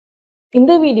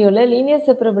இந்த வீடியோல லீனியர்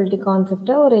செப்பரபிலிட்டி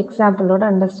கான்செப்டை ஒரு எக்ஸாம்பிளோட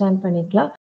அண்டர்ஸ்டாண்ட்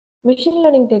பண்ணிக்கலாம். மிஷின்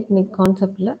லேர்னிங் டெக்னிக்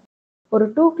கான்செப்ட்ல ஒரு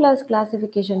 2 கிளாஸ்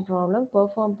கிளாசிஃபிகேஷன் ப்ராப்ளம்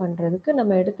பெர்ஃபார்ம் பண்ணுறதுக்கு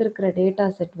நம்ம எடுத்திருக்கிற டேட்டா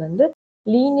செட் வந்து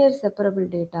லீனியர் செப்பரபிள்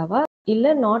டேட்டாவா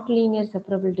இல்லை நாட் லீனியர்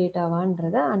செப்பரபிள்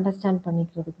டேட்டாவான்றதை அண்டர்ஸ்டாண்ட்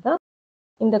பண்ணிக்கிறதுக்கு தான்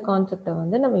இந்த கான்செப்டை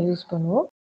வந்து நம்ம யூஸ் பண்ணுவோம்.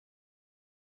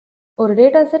 ஒரு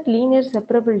டேட்டா செட் லீனியர்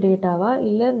செப்பரபிள் டேட்டாவா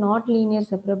இல்லை நாட் லீனியர்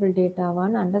செப்பரபிள்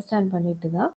டேட்டாவான்னு அண்டர்ஸ்டாண்ட் பண்ணிட்டு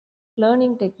தான்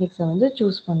லேர்னிங் டெக்னிக்ஸை வந்து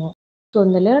சூஸ் பண்ணுவோம். ஸோ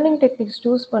இந்த லேர்னிங் டெக்னிக்ஸ்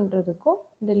சூஸ் பண்ணுறதுக்கும்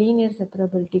இந்த லீனியர்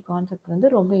செப்பரபிலிட்டி கான்செப்ட் வந்து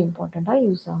ரொம்ப இம்பார்ட்டண்ட்டாக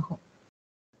யூஸ் ஆகும்.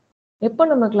 எப்போ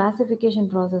நம்ம கிளாசிஃபிகேஷன்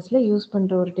ப்ராசஸில் யூஸ்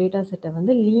பண்ணுற ஒரு டேட்டா செட்டை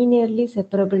வந்து லீனியர்லி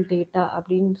செப்பரபிள் டேட்டா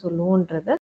அப்படின்னு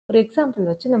சொல்லுவோன்றத ஒரு எக்ஸாம்பிள்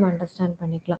வச்சு நம்ம அண்டர்ஸ்டாண்ட்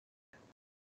பண்ணிக்கலாம்.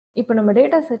 இப்போ நம்ம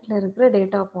டேட்டா செட்டில் இருக்கிற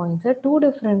டேட்டா பாயிண்ட்ஸை 2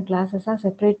 டிஃப்ரெண்ட் கிளாஸஸாக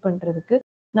செப்பரேட் பண்ணுறதுக்கு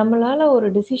நம்மளால் ஒரு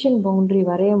டிசிஷன் பவுண்டரி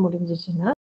வரைய முடிஞ்சிச்சுன்னா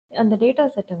அந்த டேட்டா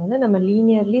செட்டை வந்து நம்ம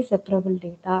லீனியர்லி செப்பரபிள்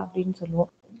டேட்டா அப்படின்னு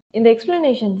சொல்லுவோம். இந்த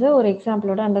எக்ஸ்பிளனேஷன்ஸை ஒரு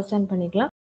எக்ஸாம்பிளோட அண்டர்ஸ்டாண்ட்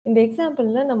பண்ணிக்கலாம். இந்த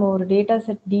எக்ஸாம்பிளில் நம்ம ஒரு டேட்டா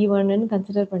செட் D1ன்னு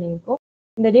கன்சிடர் பண்ணியிருக்கோம்.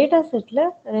 இந்த டேட்டா செட்டில்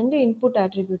 2 இன்புட்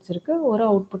ஆட்ரிபியூட்ஸ் இருக்குது, ஒரு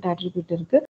அவுட்புட் ஆட்ரிபியூட்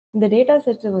இருக்குது. இந்த டேட்டா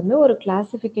செட்டை வந்து ஒரு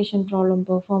கிளாசிஃபிகேஷன் ப்ராப்ளம்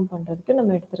பெர்ஃபார்ம் பண்ணுறதுக்கு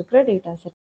நம்ம எடுத்திருக்கிற டேட்டா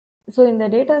செட். ஸோ இந்த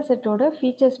டேட்டா செட்டோட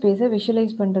ஃபீச்சர் ஸ்பேஸை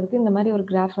விஷுவலைஸ் பண்ணுறதுக்கு இந்த மாதிரி ஒரு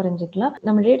கிராஃப் வரைஞ்சிக்கலாம்.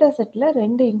 நம்ம டேட்டா செட்டில்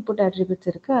 2 இன்புட் ஆட்ரிபியூட்ஸ்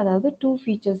இருக்குது, அதாவது 2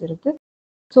 ஃபீச்சர்ஸ் இருக்குது.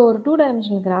 ஸோ ஒரு 2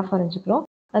 டைமென்ஷனல் கிராஃப் வரைஞ்சிக்கிறோம்.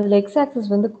 அதில் எக்ஸ் ஆக்சஸ்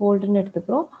வந்து கோல்டுன்னு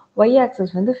எடுத்துக்கிறோம், ஒய்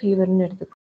ஆக்சஸ் வந்து ஃபீவர்னு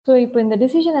எடுத்துக்கிறோம். ஸோ இப்போ இந்த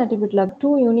டிசிஷன் ஆட்ரிபியூட்டில்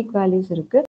 2 யூனிக் வேல்யூஸ்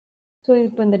இருக்குது. ஸோ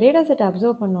இப்போ இந்த டேட்டா செட்டை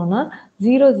அப்சர்வ் பண்ணோன்னா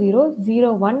 0 0 0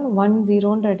 1 1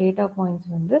 0ன்ற டேட்டா பாயிண்ட்ஸ்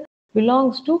வந்து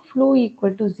belongs to flu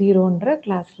equal to 0ன்ற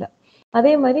கிளாஸில்.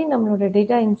 அதே மாதிரி நம்மளோட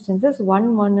data instances 1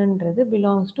 1ன்றது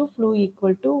belongs to flu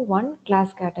equal to 1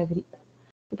 class category.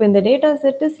 இப்போ இந்த data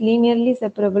set is linearly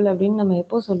separable அப்படின்னு நம்ம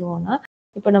எப்போ சொல்லுவோம்னா,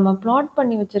 இப்போ நம்ம பிளாட்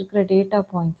பண்ணி வச்சிருக்கிற டேட்டா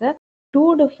பாயிண்ட்ஸை 2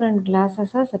 டிஃப்ரெண்ட்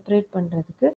கிளாஸஸாக செப்பரேட்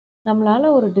பண்ணுறதுக்கு நம்மளால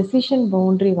ஒரு டிசிஷன்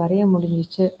பவுண்டரி வரைய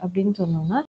முடிஞ்சிச்சு அப்படின்னு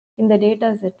சொன்னோம்னா இந்த டேட்டா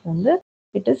செட் வந்து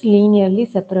இட் இஸ் லீனியர்லி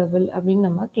செப்பரபிள் அப்படின்னு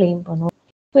நம்ம கிளைம் பண்ணுவோம்.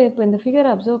 ஸோ இப்போ இந்த ஃபிகர்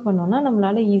அப்சர்வ் பண்ணோம்னா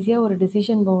நம்மளால ஈஸியாக ஒரு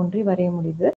டிசிஷன் பவுண்டரி வரைய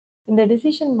முடியுது. இந்த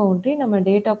டிசிஷன் பவுண்டரி நம்ம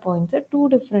டேட்டா பாயிண்ட்ஸை 2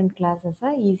 டிஃப்ரெண்ட்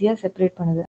கிளாஸஸாக ஈஸியாக செப்பரேட்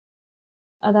பண்ணுது.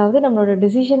 அதாவது நம்மளோட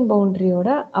டிசிஷன் பவுண்டரியோட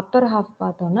அப்பர் ஹாஃப்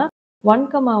பார்த்தோம்னா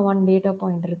 1,1 டேட்டா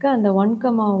பாயிண்ட் இருக்குது. அந்த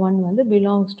 1,1 வந்து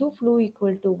belongs to flu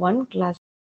equal to 1 class.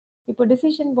 இப்போ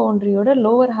டிசிஷன் பவுண்டரியோட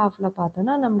லோவர் ஹாஃபில்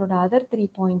பார்த்தோன்னா நம்மளோட அதர் 3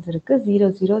 பாயிண்ட்ஸ் இருக்குது,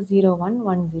 0 0 0 1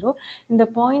 1 0. இந்த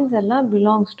பாயிண்ட்ஸ் எல்லாம்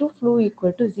belongs to flu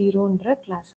equal to 0ன்ற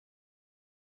class.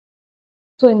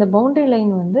 So இந்த பவுண்டரி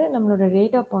லைன் வந்து நம்மளோட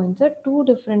டேட்டா பாயிண்ட்ஸை 2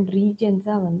 டிஃப்ரெண்ட்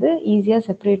ரீஜன்ஸாக வந்து ஈஸியாக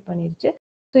செப்பரேட் பண்ணிருச்சு.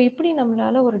 ஸோ இப்படி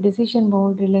நம்மளால ஒரு டிசிஷன்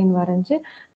பவுண்டரி லைன் வரைஞ்சி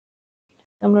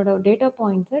நம்மளோட டேட்டா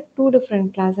பாயிண்ட்ஸை 2 டிஃப்ரெண்ட்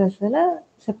கிளாஸஸில்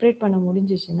செப்பரேட் பண்ண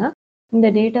முடிஞ்சிச்சுன்னா இந்த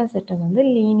டேட்டா செட்டை வந்து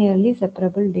லீனியர்லி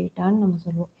செப்பரபிள் டேட்டான்னு நம்ம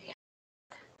சொல்லுவோம்.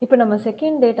 இப்போ நம்ம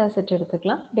செகண்ட் டேட்டா செட்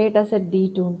எடுத்துக்கலாம், டேட்டா செட்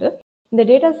D2ன்ட்டு. இந்த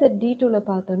டேட்டா செட் D2வில்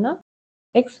பார்த்தோம்னா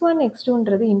x1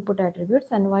 x2ன்றது input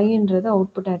attributes and yன்றது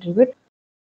output attribute.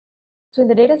 So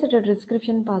இந்த டேட்டா செட்டோட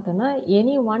டிஸ்கிரிப்ஷன் பார்த்தோன்னா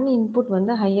எனி 1 இன்புட்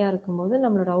வந்து ஹையாக இருக்கும்போது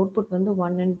நம்மளோட அவுட்புட் வந்து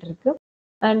 1ன்ட்டு இருக்குது.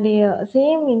 அண்ட்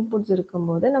சேம் இன்புட்ஸ்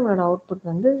இருக்கும்போது நம்மளோட அவுட்புட்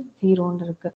வந்து 0ன்னு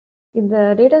இருக்குது. இந்த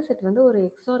டேட்டா செட் வந்து ஒரு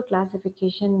எக்ஸ்ஆர்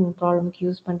கிளாசிஃபிகேஷன் ப்ராப்ளம்க்கு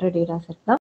யூஸ் பண்ணுற டேட்டா செட்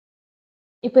தான்.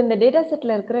 இப்போ இந்த டேட்டா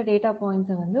செட்டில் இருக்கிற டேட்டா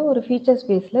பாயிண்ட்ஸை வந்து ஒரு ஃபீச்சர்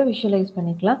ஸ்பேஸில் விஷுவலைஸ்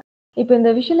பண்ணிக்கலாம். இப்போ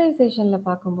இந்த விஷுவலைசேஷனில்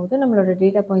பார்க்கும்போது நம்மளோட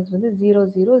டேட்டா பாயிண்ட்ஸ் வந்து 0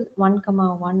 0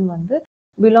 1,1 வந்து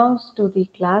பிலாங்ஸ் டு தி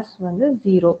கிளாஸ் வந்து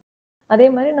 0. அதே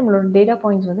மாதிரி நம்மளோட டேட்டா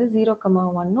பாயிண்ட்ஸ் வந்து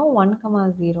 0,1ம்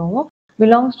 1,0வும்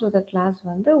பிலாங்ஸ் டு த கிளாஸ்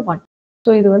வந்து 1.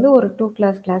 ஸோ இது வந்து ஒரு 2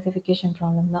 கிளாஸ் கிளாசிஃபிகேஷன்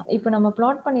ப்ராப்ளம் தான். இப்போ நம்ம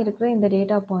பிளாட் பண்ணியிருக்கிற இந்த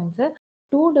டேட்டா பாயிண்ட்ஸை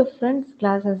 2 டிஃப்ரெண்ட்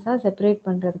கிளாஸஸாக செப்பரேட்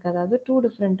பண்ணுறதுக்கு, அதாவது 2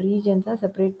 டிஃப்ரெண்ட் ரீஜன்ஸாக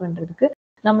செப்பரேட் பண்ணுறதுக்கு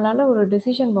நம்மளால ஒரு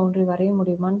டிசிஷன் பவுண்டரி வரைய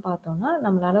முடியுமான்னு பார்த்தோம்னா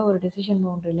நம்மளால ஒரு டிசிஷன்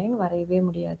பவுண்டரி லைன் வரையவே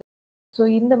முடியாது. ஸோ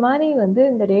இந்த மாதிரி வந்து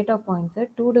இந்த டேட்டா பாயிண்ட்ஸை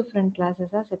 2 டிஃப்ரெண்ட்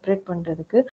கிளாஸஸாக செப்பரேட்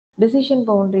பண்ணுறதுக்கு டிசிஷன்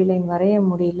பவுண்டரி லைன் வரைய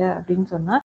முடியல அப்படின்னு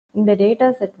சொன்னால் இந்த டேட்டா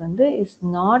செட் வந்து இஸ்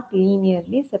நாட்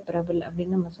லீனியர்லி செப்பரபிள்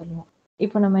அப்படின்னு நம்ம சொல்லுவோம்.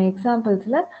 இப்போ நம்ம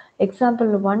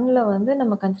எக்ஸாம்பிள் 1ல் வந்து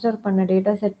நம்ம கன்சிடர் பண்ண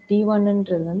டேட்டா செட்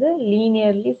D1ன்றது வந்து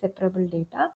லீனியர்லி செப்பரபிள்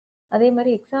டேட்டா. அதே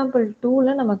மாதிரி எக்ஸாம்பிள்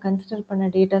 2ல் நம்ம கன்சிடர் பண்ண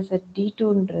data set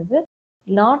D2ன்றது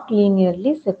not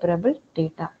linearly separable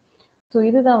data. So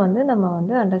இதுதான் வந்து நம்ம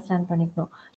வந்து அண்டர்ஸ்டாண்ட்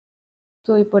பண்ணிக்கணும்.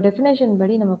 ஸோ இப்போ டெஃபினேஷன்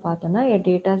படி நம்ம பார்த்தோம்னா a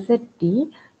data set D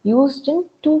used in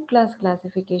 2 class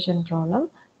classification problem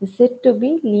is said to be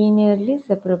linearly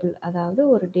separable. அதாவது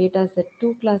ஒரு data set 2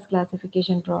 class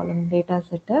classification problem data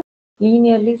செட்டை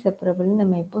லீனியர்லி செப்பரபிள்னு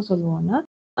நம்ம எப்போ சொல்லுவோம்னா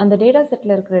அந்த டேட்டா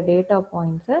செட்டில் இருக்கிற டேட்டா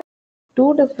பாயிண்ட்ஸை 2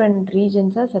 டிஃப்ரெண்ட்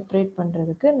ரீஜன்ஸாக செப்பரேட்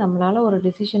பண்ணுறதுக்கு நம்மளால ஒரு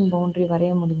டிசிஷன் பவுண்டரி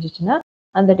வரைய முடிஞ்சிச்சுன்னா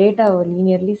அந்த டேட்டாவை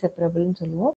லீனியர்லி செப்பரபிள்னு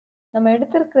சொல்லுவோம். நம்ம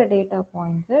எடுத்திருக்கிற டேட்டா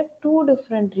பாயிண்ட்ஸை 2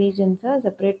 டிஃப்ரெண்ட் ரீஜன்ஸாக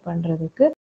செப்பரேட் பண்ணுறதுக்கு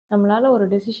நம்மளால ஒரு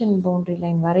டெசிஷன் பவுண்டரி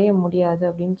லைன் வரைய முடியாது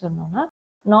அப்படின்னு சொன்னோம்னா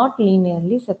நாட்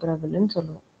லீனியர்லி செப்பரபிள்னு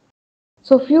சொல்லுவோம்.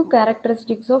 So few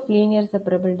characteristics of linear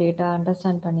separable data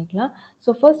understand பண்ணிக்கலாம். ஸோ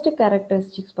ஃபர்ஸ்ட்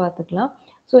கேரக்டரிஸ்டிக்ஸ் பார்த்துக்கலாம்.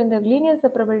 ஸோ இந்த linear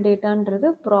separable டேட்டான்றது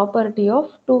property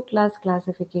of two class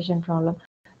classification problem.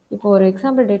 இப்போ ஒரு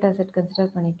எக்ஸாம்பிள் டேட்டா செட்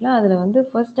கன்சிடர் பண்ணிக்கலாம். அதில் வந்து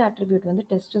ஃபர்ஸ்ட் ஆட்ரிபியூட் வந்து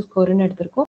டெஸ்ட் ஸ்கோர்னு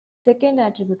எடுத்திருக்கோம். செகண்ட்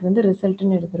ஆட்ரிபியூட் வந்து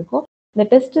ரிசல்ட்னு எடுத்திருக்கோம். இந்த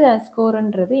test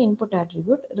ஸ்கோர்ன்றது input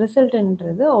attribute,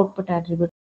 ரிசல்ட்ன்றது output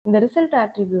attribute. இந்த ரிசல்ட்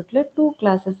ஆட்ரிபியூட்ல டூ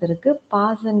கிளாஸஸ் இருக்கு.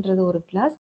 பாஸ்ன்றது ஒரு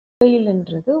கிளாஸ்,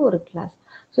 ஃபெயில்ன்றது ஒரு கிளாஸ்.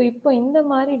 ஸோ இப்போ இந்த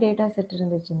மாதிரி டேட்டா செட்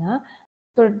இருந்துச்சுன்னா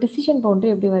இப்போ டிசிஷன்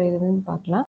பவுண்டரி எப்படி வரையுதுன்னு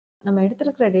பார்க்கலாம். நம்ம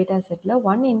எடுத்திருக்கிற டேட்டா செட்ல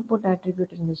ஒன் இன்புட்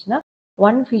ஆட்ரிபியூட் இருந்துச்சுன்னா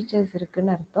ஒன் ஃபீச்சர்ஸ்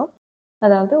இருக்குன்னு அர்த்தம்.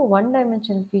 அதாவது ஒன்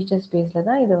டைமென்ஷனல் ஃபீச்சர் ஸ்பேஸில்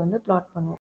தான் இதை வந்து பிளாட்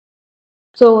பண்ணுவோம்.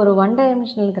 ஸோ ஒரு ஒன்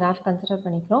டைமென்ஷனல் கிராஃப் கன்சிடர்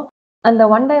பண்ணிக்கிறோம். அந்த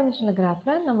ஒன் டைமென்ஷனல்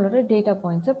கிராஃபில் நம்மளோட டேட்டா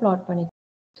பாயிண்ட்ஸை பிளாட் பண்ணிக்கிறோம்.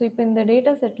 ஸோ இப்போ இந்த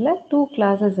டேட்டா செட்டில் டூ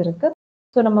கிளாஸஸ் இருக்குது.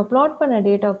 ஸோ நம்ம பிளாட் பண்ண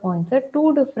டேட்டா பாயிண்ட்ஸை டூ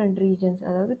டிஃப்ரெண்ட் ரீஜன்ஸ்,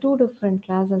 அதாவது டூ டிஃப்ரெண்ட்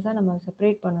கிளாஸஸாக நம்ம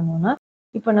செப்பரேட் பண்ணணும்னா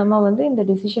இப்போ நம்ம வந்து இந்த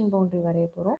டெசிஷன் பவுண்டரி வரைய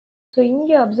போகிறோம். ஸோ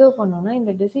இங்கே அப்சர்வ் பண்ணோம்னா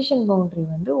இந்த டெசிஷன் பவுண்டரி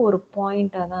வந்து ஒரு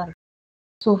பாயிண்டாக தான் இருக்கும்.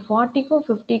 ஸோ 40க்கும்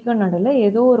 50க்கும் நடுவில்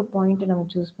ஏதோ ஒரு பாயிண்ட் நம்ம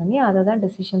சூஸ் பண்ணி அதை தான்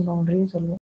டெசிஷன் பவுண்டரின்னு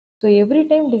சொல்லுவோம். So every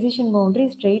time decision boundary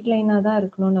straight லைனாக தான்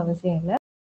இருக்கணும்னு அவசியம் இல்லை.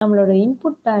 நம்மளோட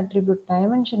இன்புட் ஆட்ரிபியூட்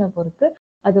டைமென்ஷனை பொறுத்து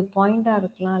அது பாயிண்டாக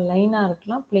இருக்கலாம், லைனாக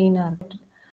இருக்கலாம், பிளெயினாக இருக்கலாம்.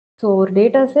 ஸோ ஒரு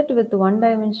data set with one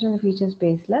dimensional feature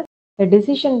ஸ்பேஸில்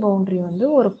டெசிஷன் பவுண்டரி வந்து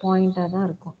ஒரு பாயிண்டாக தான்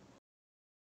இருக்கும்.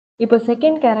 இப்போ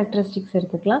செகண்ட் கேரக்டரிஸ்டிக்ஸ்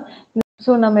எடுத்துக்கலாம்.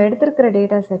 ஸோ நம்ம எடுத்திருக்கிற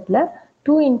data settle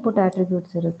two input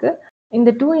attributes இருக்குது. இந்த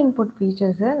டூ இன்புட்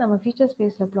ஃபீச்சர்ஸை நம்ம ஃபீச்சர்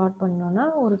ஸ்பேஸில் பிளாட் பண்ணோம்னா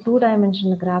ஒரு டூ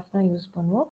டைமென்ஷனல் கிராஃப் தான் யூஸ்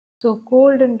பண்ணுவோம். ஸோ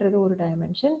கோல்டுன்றது ஒரு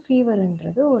டைமென்ஷன்,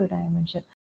 ஃபீவர்ன்றது ஒரு டைமென்ஷன்.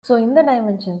 ஸோ இந்த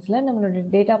டைமென்ஷன்ஸில் நம்மளோட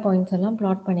டேட்டா பாயிண்ட்ஸ் எல்லாம்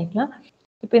பிளாட் பண்ணிக்கலாம்.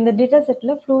 இப்போ இந்த data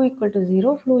settle flu equal to 0,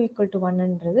 flu equal to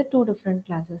 1ன்றது two different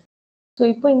classes. So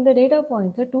இப்போ இந்த டேட்டா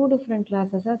பாயிண்ட்ஸை டூ டிஃப்ரெண்ட்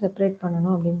கிளாஸஸாக செப்பரேட்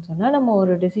பண்ணணும் அப்படின்னு சொன்னால் நம்ம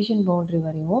ஒரு டெசிஷன் பவுண்டரி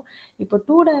வரைவோம். இப்போ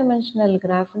டூ டைமென்ஷனல்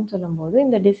கிராஃப்னு சொல்லும்போது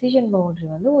இந்த டெசிஷன் பவுண்டரி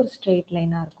வந்து ஒரு ஸ்ட்ரெயிட்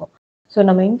லைனாக இருக்கும். ஸோ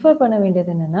நம்ம இன்ஃபர் பண்ண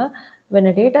வேண்டியது என்னென்னா when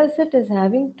a data set is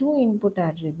having two input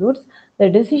attributes, the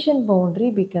decision boundary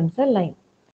becomes a line.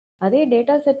 அதே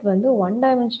டேட்டா செட் வந்து ஒன்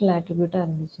டைமென்ஷனல் ஆட்ரிபியூட்டாக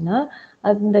இருந்துச்சுன்னா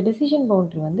அந்த டெசிஷன்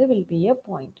பவுண்டரி வந்து will be a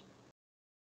point.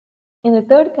 இந்த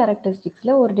தேர்ட்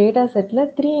கேரக்டரிஸ்டிக்ஸில் ஒரு data settle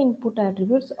three input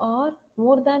attributes R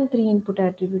மோர் than three input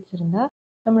attributes இருந்தால்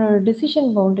நம்மளோட decision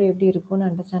boundary எப்படி இருக்கும்னு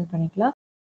அண்டர்ஸ்டாண்ட் பண்ணிக்கலாம்.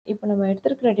 இப்போ நம்ம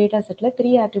எடுத்திருக்கிற டேட்டா செட்டில்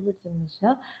த்ரீ ஆட்ரிபியூட்ஸ்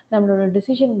இருந்துச்சுன்னா நம்மளோட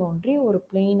டிசிஷன் பவுண்டரி ஒரு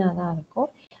பிளெயினாக தான் இருக்கும்.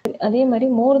 அதே மாதிரி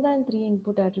மோர் தேன் த்ரீ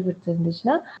இன்புட் ஆட்ரிபியூட்ஸ்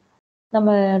இருந்துச்சுன்னா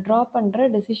நம்ம ட்ரா பண்ணுற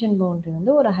டெசிஷன் பவுண்டரி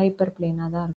வந்து ஒரு ஹைப்பர் பிளெயினாக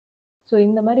தான் இருக்கும். ஸோ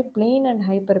இந்த மாதிரி பிளெயின் அண்ட்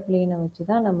ஹைப்பர் பிளெயினை வச்சு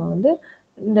தான் நம்ம வந்து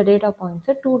இந்த டேட்டா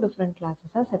பாயிண்ட்ஸை டூ டிஃப்ரெண்ட்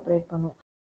கிளாஸஸாக செப்பரேட் பண்ணுவோம்.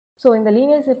 ஸோ இந்த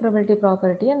லீனியர் செப்பரபிலிட்டி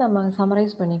ப்ராப்பர்ட்டியை நம்ம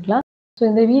சமரைஸ் பண்ணிக்கலாம். ஸோ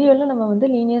இந்த வீடியோவில் நம்ம வந்து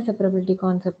லீனியர் செப்பரபிலிட்டி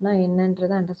கான்செப்ட்னா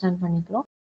என்னன்றதை அண்டர்ஸ்டாண்ட் பண்ணிக்கிறோம்.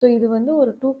 ஸோ இது வந்து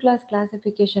ஒரு டூ கிளாஸ்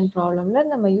கிளாசிஃபிகேஷன் ப்ராப்ளமில்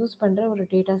நம்ம யூஸ் பண்ணுற ஒரு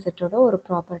டேட்டா செட்டோட ஒரு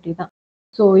ப்ராப்பர்ட்டி தான்.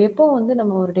 ஸோ எப்போ வந்து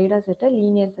நம்ம ஒரு டேட்டா செட்டை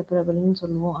லீனியர் செப்பரபிள்னு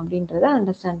சொல்லுவோம் அப்படின்றத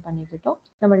அண்டர்ஸ்டாண்ட் பண்ணிக்கிட்டோம்.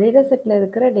 நம்ம டேட்டா செட்டில்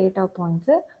இருக்கிற டேட்டா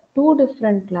பாயிண்ட்ஸை டூ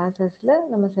டிஃப்ரெண்ட் கிளாஸஸில்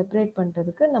நம்ம செப்பரேட்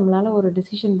பண்ணுறதுக்கு நம்மளால் ஒரு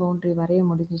டிசிஷன் பவுண்டரி வரைய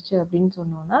முடிஞ்சிச்சு அப்படின்னு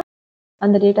சொன்னோம்னா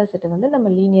அந்த டேட்டா செட்டை வந்து நம்ம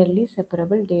லீனியர்லி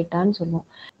செப்பரபிள் டேட்டான்னு சொல்லுவோம்.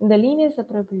 இந்த லீனியர்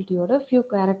செப்பரபிலிட்டியோட ஃபியூ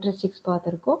கேரக்டரிஸ்டிக்ஸ்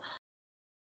பார்த்துருக்கோம்.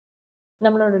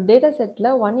 நம்மளோட data settle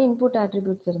one input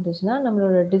attributes இருந்துச்சுன்னா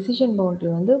நம்மளோட டெசிஷன் பவுண்டரி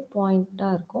வந்து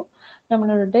பாயிண்ட்டாக இருக்கும்.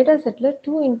 நம்மளோட data settle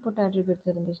two input attributes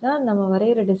இருந்துச்சுன்னா நம்ம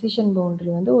வரைகிற டெசிஷன்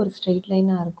பவுண்டரி வந்து ஒரு ஸ்ட்ரெயிட்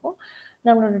லைனாக இருக்கும்.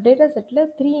 நம்மளோட data settle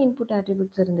three input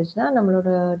attributes இருந்துச்சுன்னா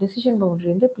நம்மளோட டெசிஷன்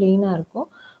பவுண்டரி வந்து பிளெயினாக இருக்கும்.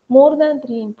 மோர் தேன்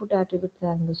த்ரீ இன்புட் ஆட்ரிபியூட்ஸ்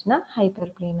இருந்துச்சுன்னா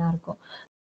ஹைப்பர் பிளெயினாக இருக்கும்.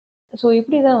 ஸோ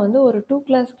இப்படி தான் வந்து ஒரு two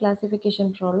class classification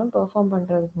problem perform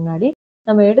பண்ணுறதுக்கு முன்னாடி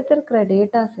நம்ம எடுத்திருக்கிற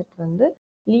டேட்டா செட் வந்து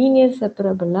லீனியர்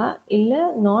செப்பரபிளா இல்லை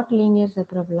நாட் லீனியர்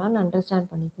செப்பரபிளான்னு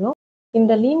அண்டர்ஸ்டாண்ட் பண்ணிக்கணும்.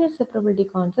 இந்த லீனியர் செப்பரபிலிட்டி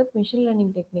கான்செப்ட் மிஷின்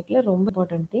லேர்னிங் டெக்னிக்கில் ரொம்ப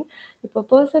இம்பார்ட்டன்ட் திங். இப்போ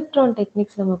பெர்செப்ட்ரான்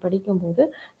டெக்னிக்ஸ் நம்ம படிக்கும்போது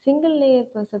single layer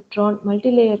perceptron,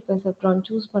 multi layer perceptron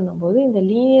choose பண்ணும்போது இந்த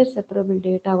லீனியர் செப்பரபிள்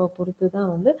டேட்டாவை பொறுத்து தான்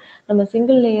வந்து நம்ம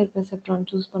சிங்கிள் லேயர் பெர்செப்ட்ரான்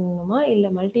சூஸ் பண்ணணுமா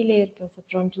இல்லை multi layer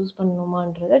perceptron choose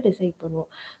பண்ணணுமான்றதை decide பண்ணுவோம்.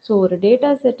 ஸோ ஒரு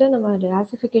டேட்டா செட்டை நம்ம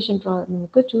கிளாசிஃபிகேஷன்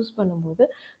ப்ராப்ளமுக்கு சூஸ் பண்ணும்போது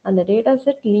அந்த டேட்டா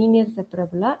செட் லீனியர்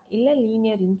செப்பரபிளா இல்லை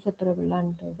லீனியர்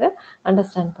இன்செப்பரபிளான்றதை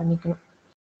அண்டர்ஸ்டாண்ட் பண்ணிக்கணும்.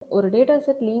 ஒரு டேட்டா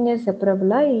செட் லீனியர்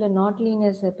செப்பரபிளா இல்லை நாட்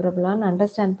லீனியர் செப்பரபிளான்னு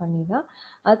அண்டர்ஸ்டாண்ட் பண்ணி தான்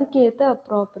அதுக்கேற்ற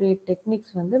அப்ராப்ரியேட்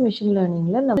டெக்னிக்ஸ் வந்து மிஷின்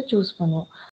லேர்னிங்கில் நம்ம சூஸ் பண்ணுவோம்.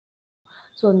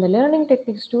 ஸோ இந்த லேர்னிங்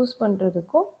டெக்னிக்ஸ் சூஸ்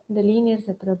பண்ணுறதுக்கும் இந்த லீனியர்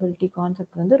செப்பரபிலிட்டி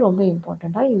கான்செப்ட் வந்து ரொம்ப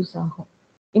இம்பார்ட்டண்ட்டாக யூஸ் ஆகும்.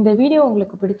 இந்த வீடியோ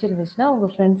உங்களுக்கு பிடிச்சிருந்துச்சுன்னா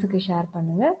உங்கள் ஃப்ரெண்ட்ஸுக்கு ஷேர்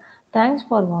பண்ணுங்கள். தேங்க்ஸ்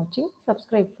ஃபார் வாட்சிங்.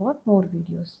 Subscribe for more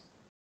videos.